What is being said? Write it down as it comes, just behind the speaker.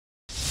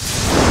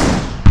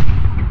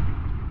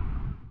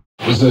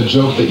Is there a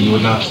joke that you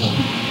would not tell?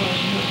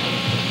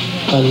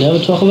 I never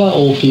talk about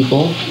old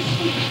people.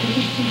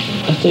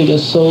 I think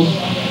that's so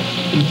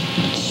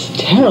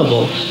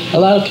terrible. A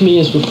lot of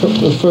comedians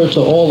refer to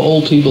all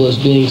old people as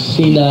being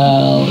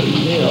senile. And,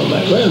 you know,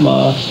 my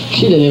grandma,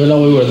 she didn't even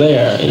know we were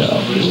there. You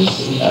know,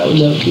 I would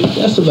never.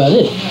 That's about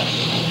it.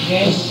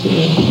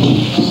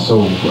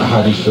 So,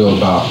 how do you feel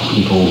about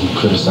people who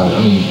criticize? I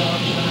mean,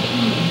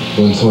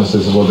 when someone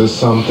says, "Well, there's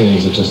some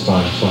things that just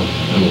aren't funny."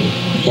 I mean,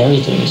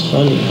 everything is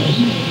funny,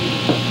 man.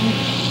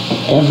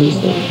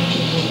 Everything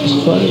is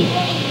funny.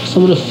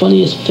 Some of the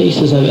funniest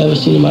faces I've ever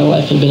seen in my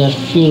life have been at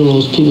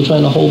funerals, people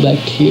trying to hold back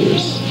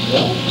tears.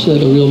 It's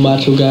like a real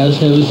macho guy have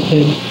his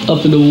head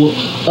up in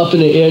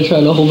the air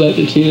trying to hold back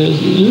the tears.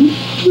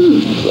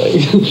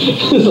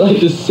 It's like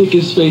the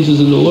sickest faces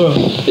in the world.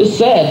 It's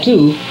sad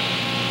too,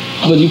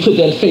 but you put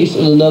that face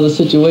in another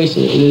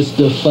situation, it is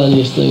the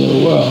funniest thing in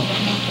the world.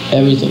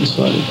 Everything's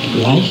funny.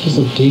 Life is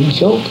a big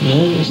joke,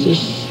 man. It's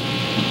just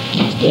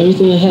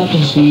everything that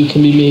happens to you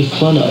can be made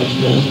fun of,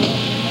 man.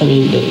 I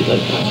mean,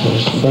 like my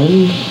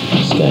friend,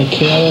 this guy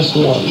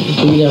KRS-One,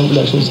 comedian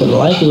production, said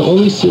life is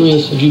only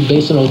serious if you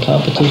base it on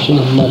competition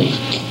and money.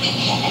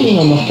 You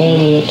know, my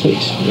family that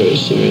takes very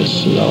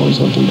serious. You know, I always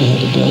want them to have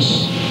the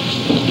best.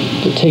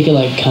 But taking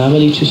like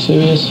comedy too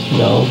serious?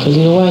 No, because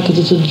you know why? Because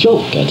it's a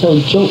joke. I tell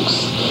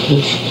jokes.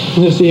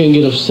 I'm gonna sit here and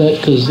get upset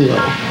because, you know,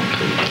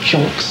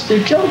 jokes. They're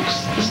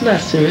jokes. It's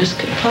not serious.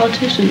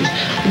 Politicians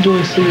are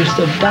doing serious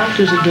stuff.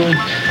 Doctors are doing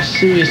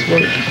serious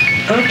work.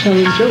 I'm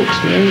telling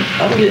jokes, man.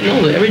 I'm getting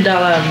older. Every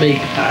dollar I make,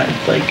 I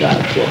thank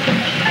God for.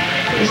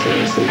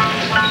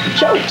 It's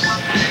jokes.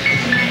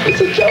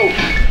 It's a joke.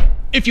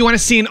 If you want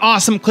to see an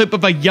awesome clip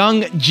of a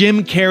young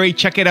Jim Carrey,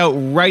 check it out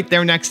right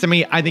there next to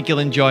me. I think you'll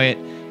enjoy it.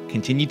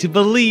 Continue to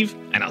believe,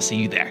 and I'll see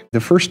you there. The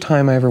first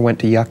time I ever went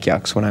to Yuck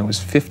Yucks when I was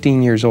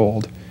 15 years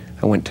old,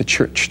 I went to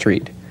Church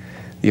Street.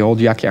 The old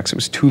Yuck Yucks, it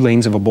was 2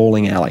 lanes of a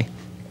bowling alley.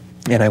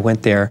 And I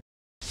went there.